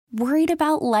Worried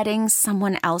about letting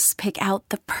someone else pick out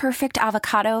the perfect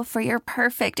avocado for your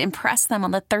perfect impress them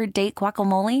on the third date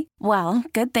guacamole? Well,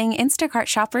 good thing Instacart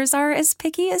shoppers are as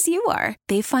picky as you are.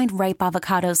 They find ripe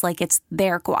avocados like it's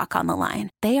their guac on the line.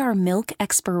 They are milk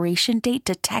expiration date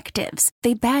detectives.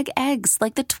 They bag eggs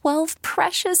like the 12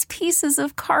 precious pieces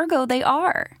of cargo they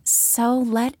are. So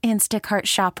let Instacart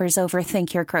shoppers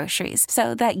overthink your groceries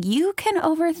so that you can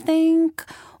overthink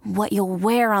what you'll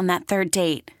wear on that third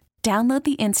date. Download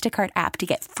the Instacart app to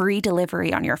get free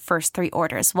delivery on your first 3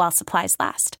 orders while supplies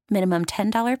last. Minimum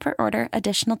 $10 per order.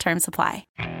 Additional terms apply.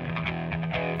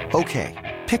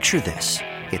 Okay, picture this.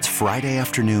 It's Friday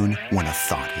afternoon when a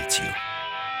thought hits you.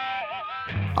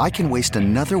 I can waste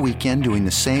another weekend doing the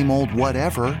same old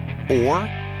whatever, or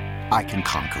I can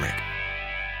conquer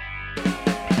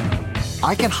it.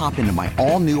 I can hop into my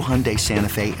all-new Hyundai Santa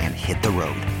Fe and hit the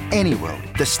road. Any road.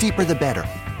 The steeper, the better.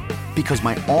 Because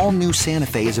my all-new Santa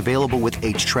Fe is available with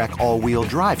H-Track all-wheel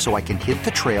drive, so I can hit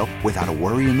the trail without a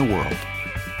worry in the world.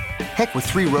 Heck, with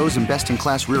 3 rows and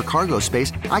best-in-class rear cargo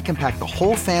space, I can pack the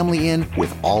whole family in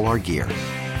with all our gear.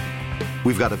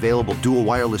 We've got available dual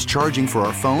wireless charging for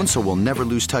our phones, so we'll never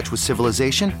lose touch with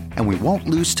civilization, and we won't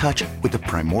lose touch with the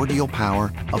primordial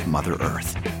power of Mother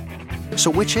Earth.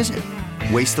 So which is it?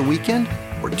 Waste the weekend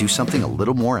or do something a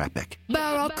little more epic?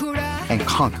 And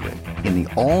conquer it in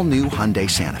the all-new Hyundai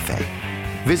Santa Fe.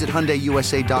 Visit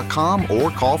HyundaiUSA.com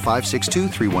or call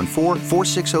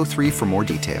 562-314-4603 for more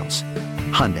details.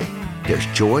 Hyundai, there's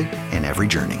joy in every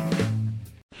journey.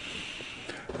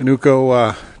 And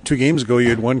Ukko, 2 games ago you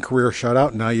had 1 career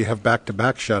shutout, now you have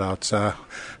back-to-back shutouts.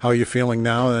 How are you feeling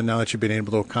now that you've been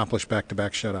able to accomplish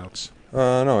back-to-back shutouts?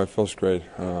 No, it feels great.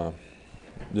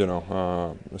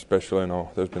 Especially,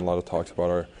 there's been a lot of talks about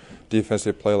our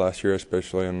defensive play last year,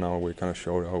 especially, and now we kind of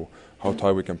showed how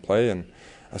tight we can play. And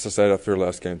as I said after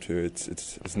last game too,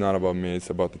 it's not about me, it's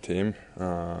about the team.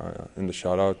 In the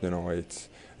shutout, it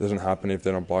doesn't happen if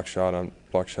they don't block shots,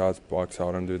 box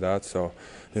out, and do that. So,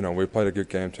 we played a good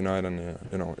game tonight, and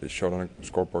it showed on the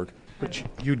scoreboard. But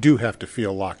you do have to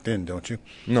feel locked in, don't you?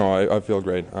 No, I feel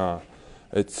great.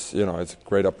 It's a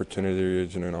great opportunity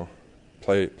to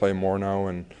play more now,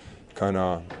 and kind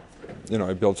of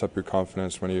it builds up your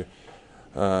confidence when you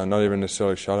not even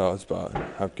necessarily shutouts, but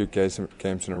have good games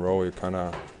in a row. You kind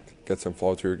of get some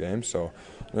flow to your game. So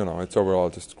it's overall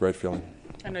just a great feeling.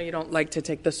 I know you don't like to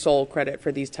take the sole credit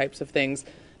for these types of things.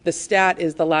 The stat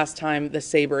is the last time the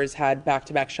Sabres had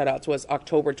back-to-back shutouts was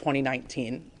October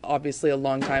 2019, obviously a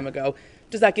long time ago.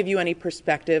 Does that give you any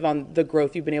perspective on the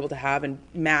growth you've been able to have and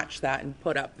match that and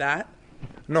put up that?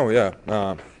 No, yeah.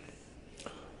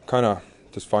 Kind of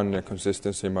just finding a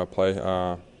consistency in my play,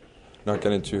 not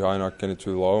getting too high, not getting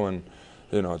too low, and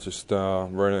just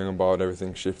worrying about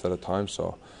everything shift at a time.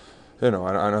 So, I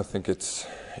don't think it's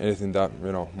anything that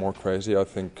more crazy. I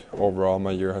think overall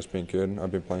my year has been good.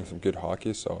 I've been playing some good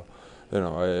hockey. So,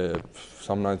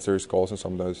 some nights there's goals and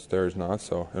some nights there's not.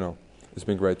 So, it's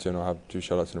been great to have 2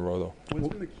 shutouts in a row though. What's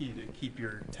been the key to keep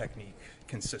your technique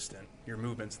consistent? Your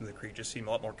movements in the crease just seem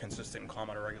a lot more consistent and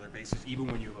calm on a regular basis. Even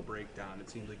when you have a breakdown, it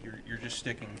seems like you're just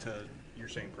sticking to your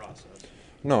same process.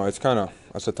 No, it's kind of,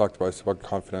 as I talked about, it's about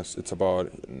confidence. It's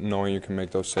about knowing you can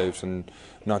make those saves and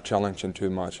not challenging too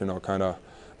much. Kind of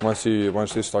once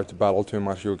you start to battle too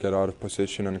much, you'll get out of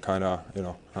position and kind of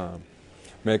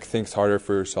make things harder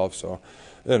for yourself. So,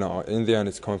 in the end,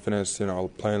 it's confidence. Playing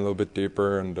a little bit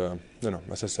deeper, and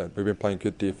as I said, we've been playing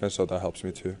good defense, so that helps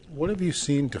me too. What have you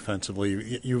seen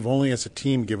defensively? You've only, as a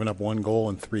team, given up 1 goal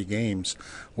in 3 games.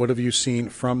 What have you seen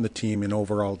from the team in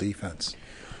overall defense?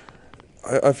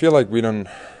 I feel like we don't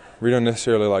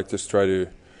necessarily like just try to.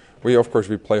 We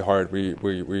play hard. We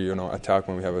attack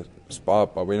when we have a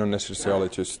spot, but we don't necessarily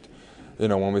just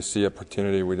when we see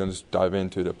opportunity, we don't just dive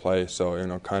into the play.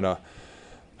 So kind of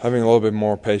having a little bit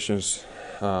more patience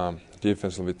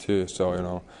defensively too.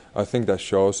 So I think that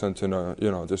shows, and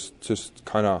just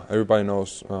kind of everybody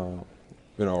knows or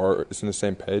is on the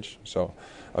same page. So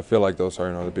I feel like those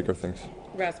are the bigger things.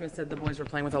 Rasmus said the boys were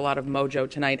playing with a lot of mojo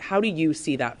tonight. How do you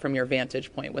see that from your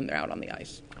vantage point when they're out on the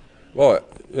ice? Well,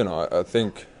 I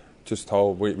think just how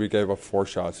we gave up 4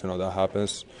 shots, that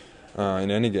happens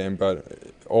in any game. But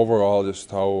overall, just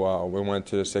how we went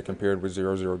to the second period with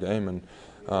 0-0 game, and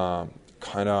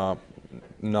kind of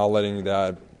not letting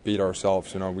that beat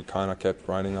ourselves. We kind of kept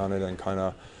riding on it and kind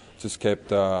of just kept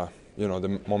the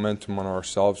momentum on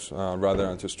ourselves rather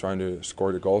than just trying to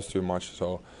score the goals too much.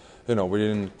 So, we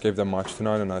didn't give them much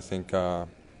tonight, and I think that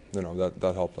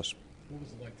helped us. What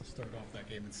was it like to start off that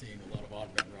game and seeing a lot of odd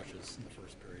man rushes in the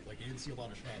first period? Like, you didn't see a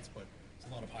lot of shots, but it's a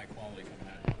lot of high quality coming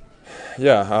at you.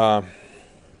 Yeah,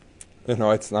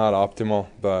 it's not optimal,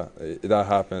 but that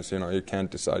happens. You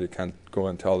can't decide. You can't go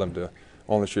and tell them to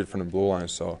only shoot from the blue line.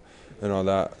 So,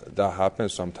 that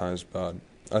happens sometimes. But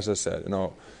as I said,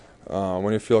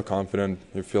 when you feel confident,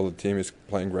 you feel the team is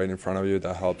playing great in front of you,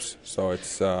 that helps. So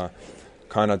it's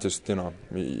kind of just,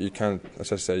 you can't,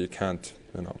 as I said, you can't,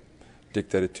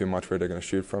 dictate it too much where they're going to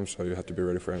shoot from, so you have to be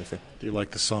ready for anything. Do you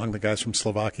like the song the guys from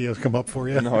Slovakia come up for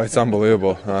you? No, it's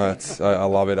unbelievable. I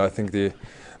love it. I think the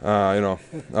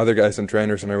other guys and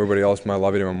trainers and everybody else might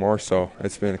love it even more, so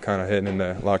it's been kind of hitting in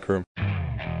the locker room.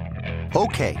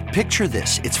 Okay, picture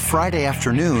this. It's Friday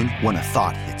afternoon when a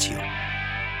thought hits you.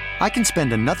 I can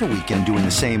spend another weekend doing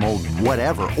the same old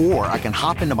whatever, or I can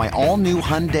hop into my all-new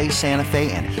Hyundai Santa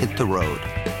Fe and hit the road.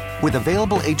 With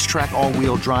available H-Track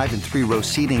all-wheel drive and 3-row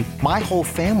seating, my whole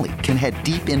family can head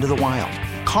deep into the wild.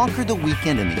 Conquer the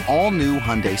weekend in the all-new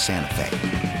Hyundai Santa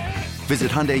Fe.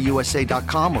 Visit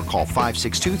HyundaiUSA.com or call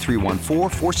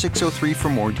 562-314-4603 for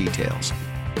more details.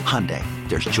 Hyundai,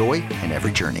 there's joy in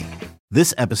every journey.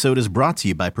 This episode is brought to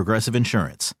you by Progressive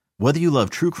Insurance. Whether you love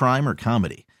true crime or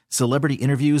comedy, celebrity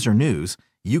interviews or news,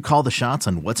 you call the shots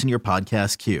on what's in your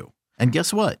podcast queue. And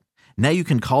guess what? Now you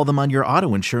can call them on your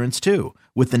auto insurance too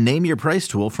with the Name Your Price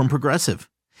tool from Progressive.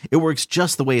 It works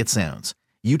just the way it sounds.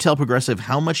 You tell Progressive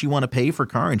how much you want to pay for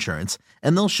car insurance,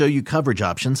 and they'll show you coverage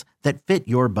options that fit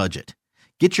your budget.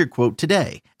 Get your quote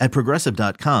today at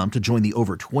Progressive.com to join the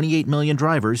over 28 million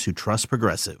drivers who trust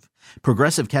Progressive.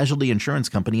 Progressive Casualty Insurance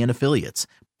Company and Affiliates.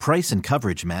 Price and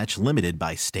coverage match limited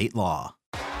by state law.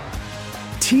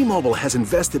 T-Mobile has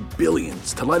invested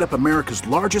billions to light up America's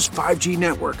largest 5G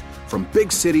network, from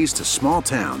big cities to small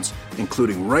towns,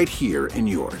 including right here in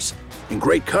yours. And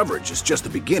great coverage is just the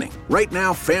beginning. Right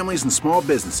now, families and small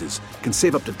businesses can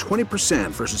save up to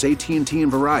 20% versus AT&T and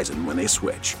Verizon when they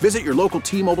switch. Visit your local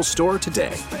T-Mobile store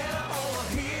today.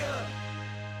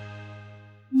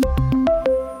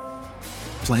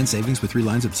 Plan savings with 3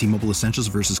 lines of T-Mobile Essentials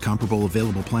versus comparable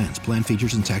available plans. Plan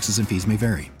features and taxes and fees may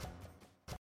vary.